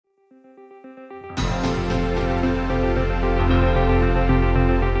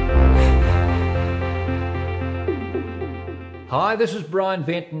Hi, this is Brian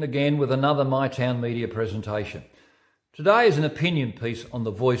Venton again with another My Town Media presentation. Today is an opinion piece on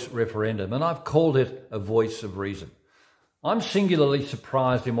the voice referendum, and I've called it a voice of reason. I'm singularly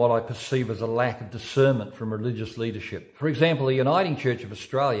surprised in what I perceive as a lack of discernment from religious leadership. For example, the Uniting Church of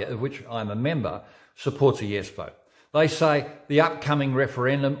Australia, of which I'm a member, supports a yes vote. They say the upcoming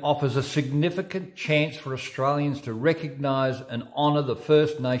referendum offers a significant chance for Australians to recognise and honour the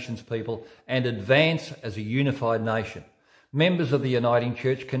First Nations people and advance as a unified nation. Members of the Uniting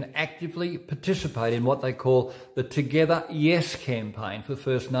Church can actively participate in what they call the Together Yes campaign for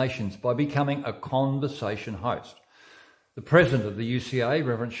First Nations by becoming a conversation host. The president of the UCA,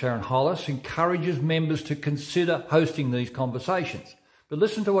 Reverend Sharon Hollis, encourages members to consider hosting these conversations. But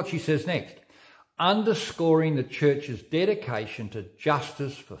listen to what she says next. Underscoring the church's dedication to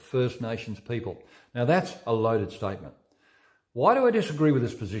justice for First Nations people. Now that's a loaded statement. Why do I disagree with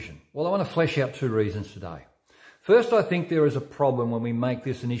this position? Well, I want to flesh out two reasons today. First, I think there is a problem when we make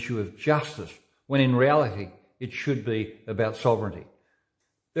this an issue of justice, when in reality it should be about sovereignty.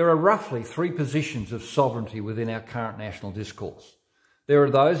 There are roughly three positions of sovereignty within our current national discourse. There are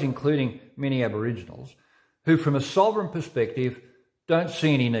those, including many Aboriginals, who from a sovereign perspective don't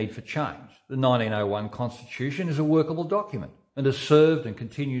see any need for change. The 1901 Constitution is a workable document and has served and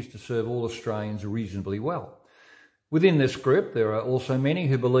continues to serve all Australians reasonably well. Within this group, there are also many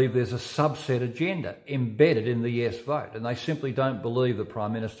who believe there's a subset agenda embedded in the yes vote, and they simply don't believe the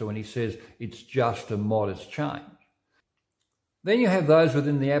Prime Minister when he says it's just a modest change. Then you have those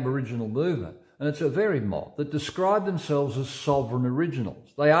within the Aboriginal movement, and it's a very mob, that describe themselves as sovereign originals.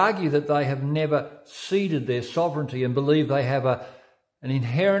 They argue that they have never ceded their sovereignty and believe they have an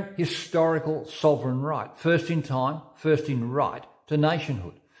inherent historical sovereign right, first in time, first in right, to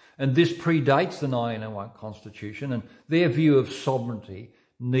nationhood. And this predates the 1901 Constitution, and their view of sovereignty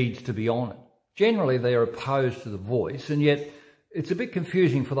needs to be honoured. Generally, they are opposed to the voice, and yet it's a bit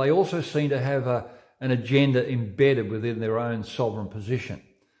confusing, for they also seem to have an agenda embedded within their own sovereign position.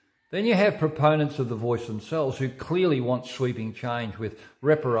 Then you have proponents of the voice themselves who clearly want sweeping change, with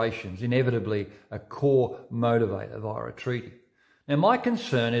reparations inevitably a core motivator via a treaty. Now, my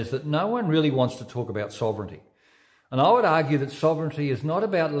concern is that no one really wants to talk about sovereignty. And I would argue that sovereignty is not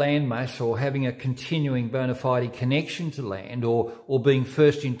about landmass or having a continuing bona fide connection to land or being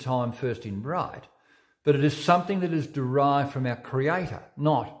first in time, first in right, but it is something that is derived from our Creator,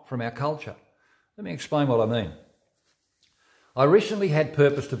 not from our culture. Let me explain what I mean. I recently had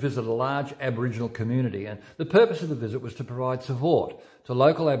purpose to visit a large Aboriginal community, and the purpose of the visit was to provide support to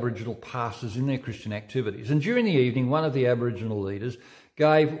local Aboriginal pastors in their Christian activities. And during the evening, one of the Aboriginal leaders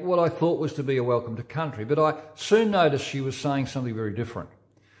gave what I thought was to be a welcome to country, but I soon noticed she was saying something very different.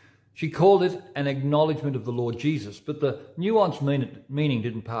 She called it an acknowledgement of the Lord Jesus, but the nuanced meaning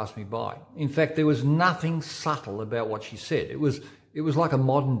didn't pass me by. In fact, there was nothing subtle about what she said. It was like a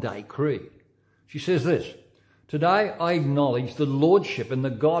modern-day creed. She says this: "Today I acknowledge the Lordship and the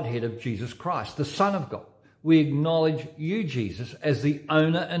Godhead of Jesus Christ, the Son of God. We acknowledge you, Jesus, as the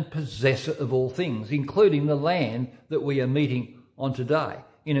owner and possessor of all things, including the land that we are meeting on today,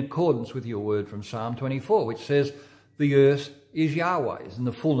 in accordance with your word from Psalm 24, which says, 'The earth is Yahweh's and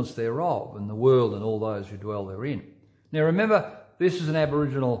the fullness thereof, and the world and all those who dwell therein.'" Now remember, this is an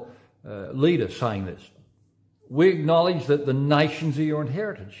Aboriginal leader saying this. "We acknowledge that the nations are your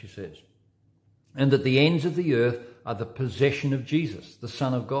inheritance," she says, "and that the ends of the earth are the possession of Jesus, the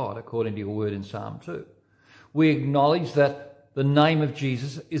Son of God, according to your word in Psalm 2. We acknowledge that the name of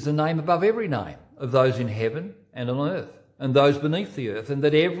Jesus is the name above every name of those in heaven and on earth, and those beneath the earth, and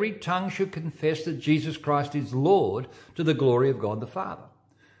that every tongue should confess that Jesus Christ is Lord, to the glory of God the Father.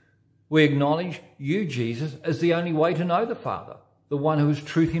 We acknowledge you, Jesus, as the only way to know the Father, the one who is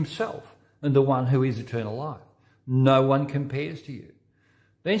truth himself, and the one who is eternal life. No one compares to you."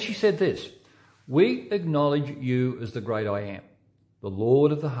 Then she said this: "We acknowledge you as the great I am, the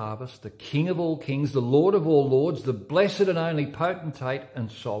Lord of the harvest, the King of all kings, the Lord of all lords, the blessed and only potentate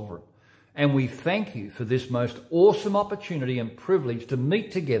and sovereign. And we thank you for this most awesome opportunity and privilege to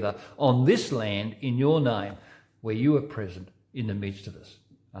meet together on this land in your name, where you are present in the midst of us.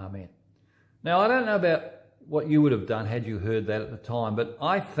 Amen." Now, I don't know about what you would have done had you heard that at the time, but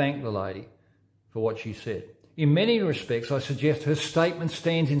I thank the lady for what she said. In many respects, I suggest her statement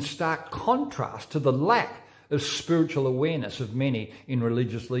stands in stark contrast to the lack of spiritual awareness of many in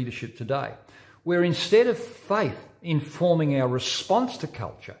religious leadership today, where instead of faith informing our response to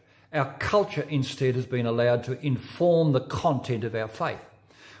culture, our culture instead has been allowed to inform the content of our faith,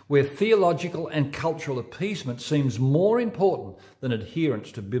 where theological and cultural appeasement seems more important than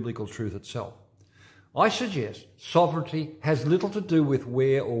adherence to biblical truth itself. I suggest sovereignty has little to do with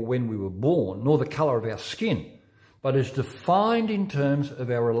where or when we were born, nor the colour of our skin, but is defined in terms of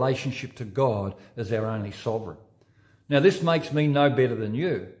our relationship to God as our only sovereign. Now, this makes me no better than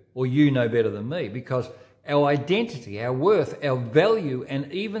you, or you no better than me, because our identity, our worth, our value,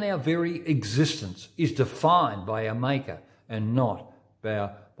 and even our very existence is defined by our Maker and not by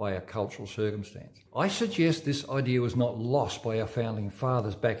our cultural circumstance. I suggest this idea was not lost by our founding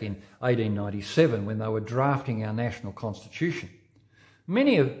fathers back in 1897 when they were drafting our national constitution.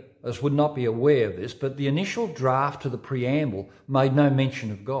 Many of us would not be aware of this, but the initial draft to the preamble made no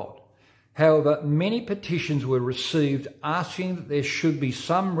mention of God. However, many petitions were received asking that there should be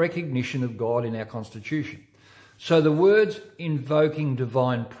some recognition of God in our constitution. So the words invoking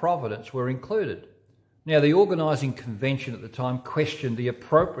divine providence were included. Now, the organising convention at the time questioned the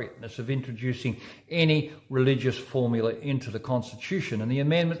appropriateness of introducing any religious formula into the constitution, and the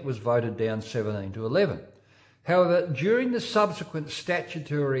amendment was voted down 17-11. However, during the subsequent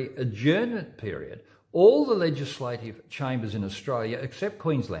statutory adjournment period, all the legislative chambers in Australia, except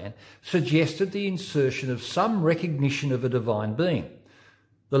Queensland, suggested the insertion of some recognition of a divine being.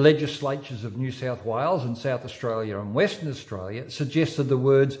 The legislatures of New South Wales and South Australia and Western Australia suggested the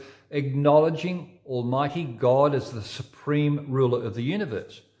words acknowledging Almighty God as the supreme ruler of the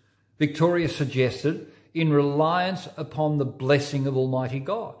universe. Victoria suggested in reliance upon the blessing of Almighty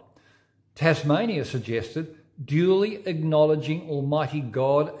God. Tasmania suggested duly acknowledging Almighty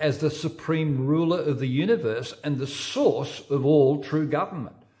God as the supreme ruler of the universe and the source of all true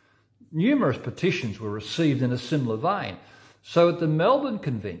government. Numerous petitions were received in a similar vein. So at the Melbourne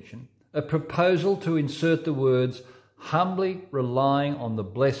Convention, a proposal to insert the words humbly relying on the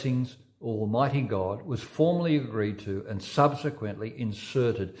blessings of Almighty God was formally agreed to and subsequently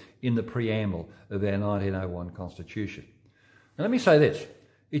inserted in the preamble of our 1901 Constitution. Now let me say this.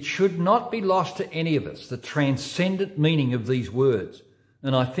 It should not be lost to any of us the transcendent meaning of these words,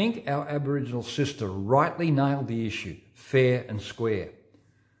 and I think our Aboriginal sister rightly nailed the issue, fair and square.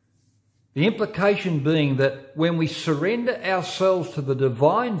 The implication being that when we surrender ourselves to the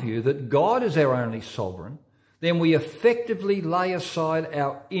divine view that God is our only sovereign, then we effectively lay aside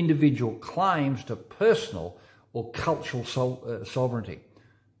our individual claims to personal or cultural sovereignty.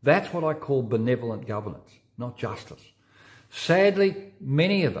 That's what I call benevolent governance, not justice. Sadly,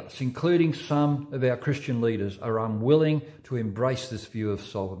 many of us, including some of our Christian leaders, are unwilling to embrace this view of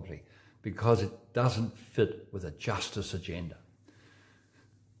sovereignty because it doesn't fit with a justice agenda.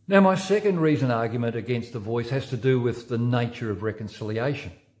 Now, my second argument against the voice has to do with the nature of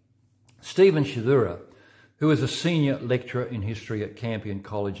reconciliation. Stephen Shivura, who is a senior lecturer in history at Campion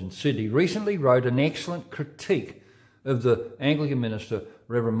College in Sydney, recently wrote an excellent critique of the Anglican minister,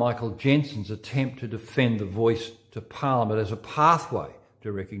 Reverend Michael Jensen's attempt to defend the voice to Parliament as a pathway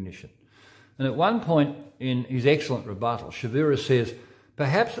to recognition. And at one point in his excellent rebuttal, Shivura says,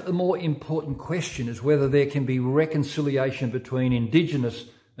 perhaps a more important question is whether there can be reconciliation between Indigenous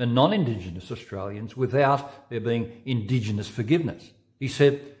and non-Indigenous Australians without there being Indigenous forgiveness. He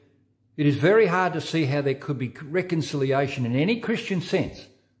said, it is very hard to see how there could be reconciliation in any Christian sense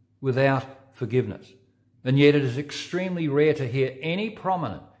without forgiveness. And yet it is extremely rare to hear any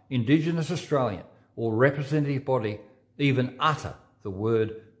prominent Indigenous Australian or representative body even utter the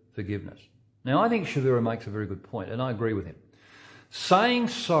word forgiveness. Now, I think Shivura makes a very good point, and I agree with him. Saying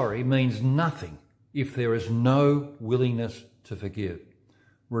sorry means nothing if there is no willingness to forgive.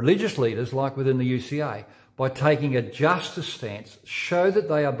 Religious leaders, like within the UCA, by taking a justice stance, show that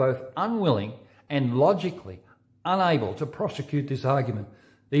they are both unwilling and logically unable to prosecute this argument,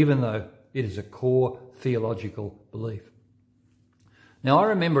 even though it is a core theological belief. Now, I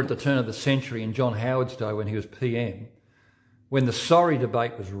remember at the turn of the century in John Howard's day when he was PM, when the sorry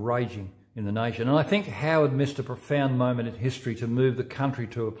debate was raging in the nation, and I think Howard missed a profound moment in history to move the country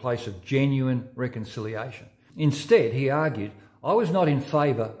to a place of genuine reconciliation. Instead, he argued, I was not in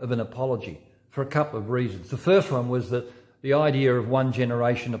favour of an apology for a couple of reasons. The first one was that the idea of one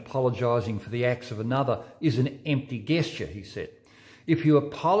generation apologising for the acts of another is an empty gesture, he said. If you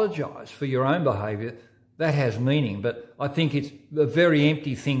apologise for your own behaviour, that has meaning, but I think it's a very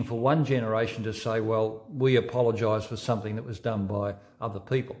empty thing for one generation to say, well, we apologise for something that was done by other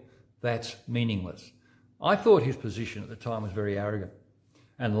people. That's meaningless. I thought his position at the time was very arrogant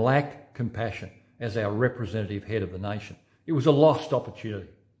and lacked compassion as our representative head of the nation. It was a lost opportunity.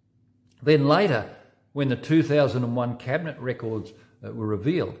 Then later, when the 2001 cabinet records were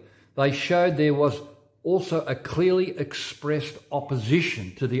revealed, they showed there was also a clearly expressed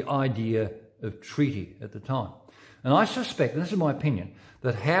opposition to the idea of treaty at the time. And I suspect, and this is my opinion,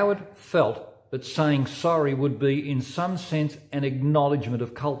 that Howard felt that saying sorry would be in some sense an acknowledgement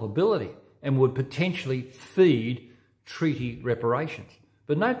of culpability and would potentially feed treaty reparations.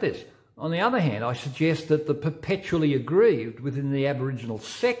 But note this, On the other hand, I suggest that the perpetually aggrieved within the Aboriginal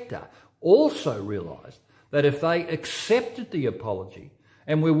sector also realised that if they accepted the apology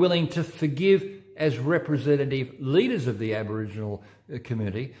and were willing to forgive as representative leaders of the Aboriginal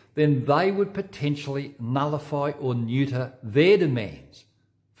community, then they would potentially nullify or neuter their demands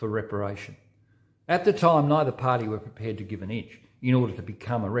for reparation. At the time, neither party were prepared to give an inch in order to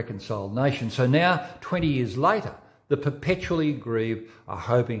become a reconciled nation. So now, 20 years later, the perpetually aggrieved are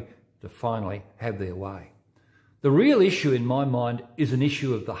hoping to finally have their way. The real issue in my mind is an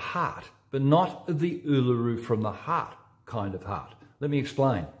issue of the heart, but not of the Uluru from the heart kind of heart. Let me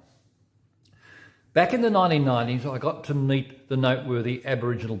explain. Back in the 1990s, I got to meet the noteworthy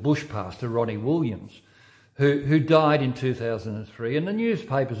Aboriginal bush pastor, Ronnie Williams, who died in 2003, and the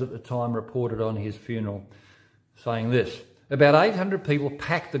newspapers at the time reported on his funeral saying this: about 800 people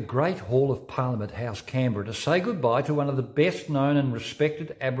packed the Great Hall of Parliament House, Canberra, to say goodbye to one of the best known and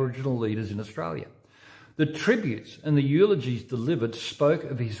respected Aboriginal leaders in Australia. The tributes and the eulogies delivered spoke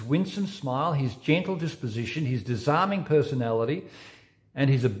of his winsome smile, his gentle disposition, his disarming personality, and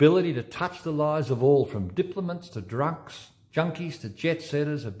his ability to touch the lives of all, from diplomats to drunks, junkies to jet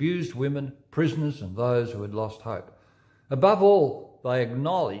setters, abused women, prisoners and those who had lost hope. Above all, they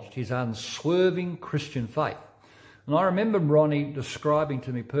acknowledged his unswerving Christian faith. And I remember Ronnie describing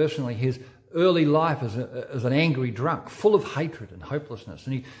to me personally his early life as an angry drunk, full of hatred and hopelessness.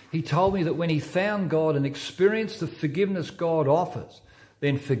 And he told me that when he found God and experienced the forgiveness God offers,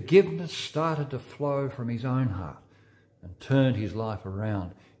 then forgiveness started to flow from his own heart and turned his life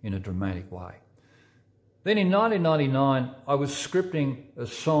around in a dramatic way. Then in 1999, I was scripting a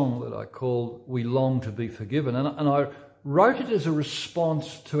song that I called We Long to Be Forgiven, and I wrote it as a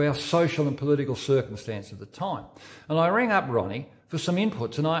response to our social and political circumstance at the time. And I rang up Ronnie for some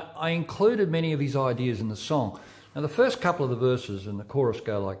inputs, and I included many of his ideas in the song. Now, the first couple of the verses and the chorus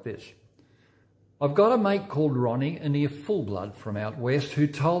go like this: I've got a mate called Ronnie, a near full-blood from out west, who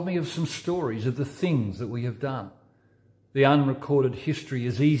told me of some stories of the things that we have done. The unrecorded history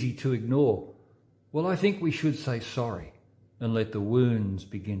is easy to ignore. Well, I think we should say sorry and let the wounds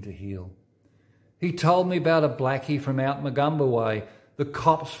begin to heal. He told me about a blackie from out Magumba way. The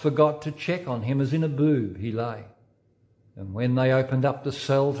cops forgot to check on him as in a boob he lay. And when they opened up the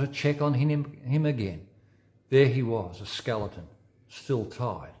cell to check on him again, there he was, a skeleton, still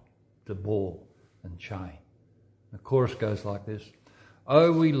tied to ball and chain. The chorus goes like this: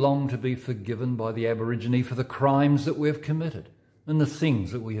 Oh, we long to be forgiven by the Aborigine for the crimes that we've committed and the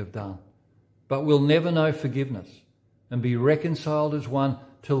things that we have done. But we'll never know forgiveness and be reconciled as one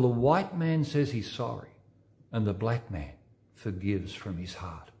till the white man says he's sorry and the black man forgives from his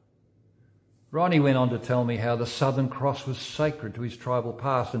heart. Ronnie went on to tell me how the Southern Cross was sacred to his tribal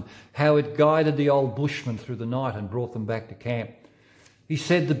past and how it guided the old bushmen through the night and brought them back to camp. He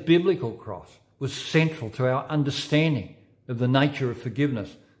said the biblical cross was central to our understanding of the nature of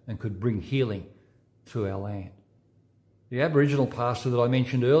forgiveness and could bring healing to our land. The Aboriginal pastor that I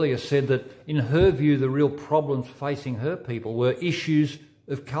mentioned earlier said that in her view the real problems facing her people were issues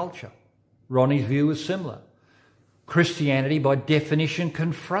of culture. Ronnie's view was similar. Christianity by definition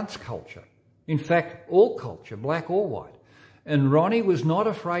confronts culture. In fact, all culture, black or white. And Ronnie was not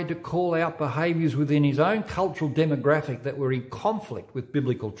afraid to call out behaviours within his own cultural demographic that were in conflict with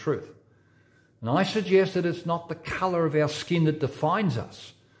biblical truth. And I suggest that it's not the colour of our skin that defines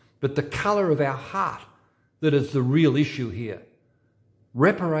us, but the colour of our heart that is the real issue here.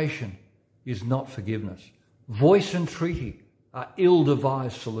 Reparation is not forgiveness. Voice and treaty are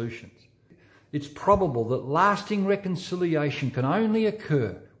ill-devised solutions. It's probable that lasting reconciliation can only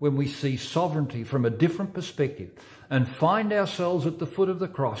occur when we see sovereignty from a different perspective and find ourselves at the foot of the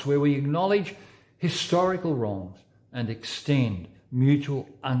cross, where we acknowledge historical wrongs and extend mutual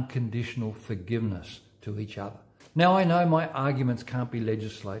unconditional forgiveness to each other. Now, I know my arguments can't be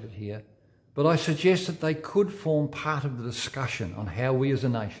legislated here, but I suggest that they could form part of the discussion on how we as a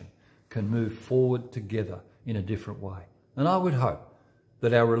nation can move forward together in a different way. And I would hope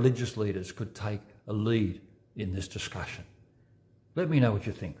that our religious leaders could take a lead in this discussion. Let me know what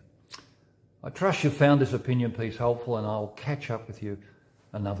you think. I trust you found this opinion piece helpful, and I'll catch up with you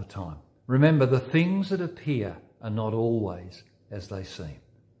another time. Remember, the things that appear are not always as they seem.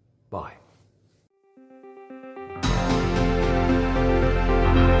 Bye.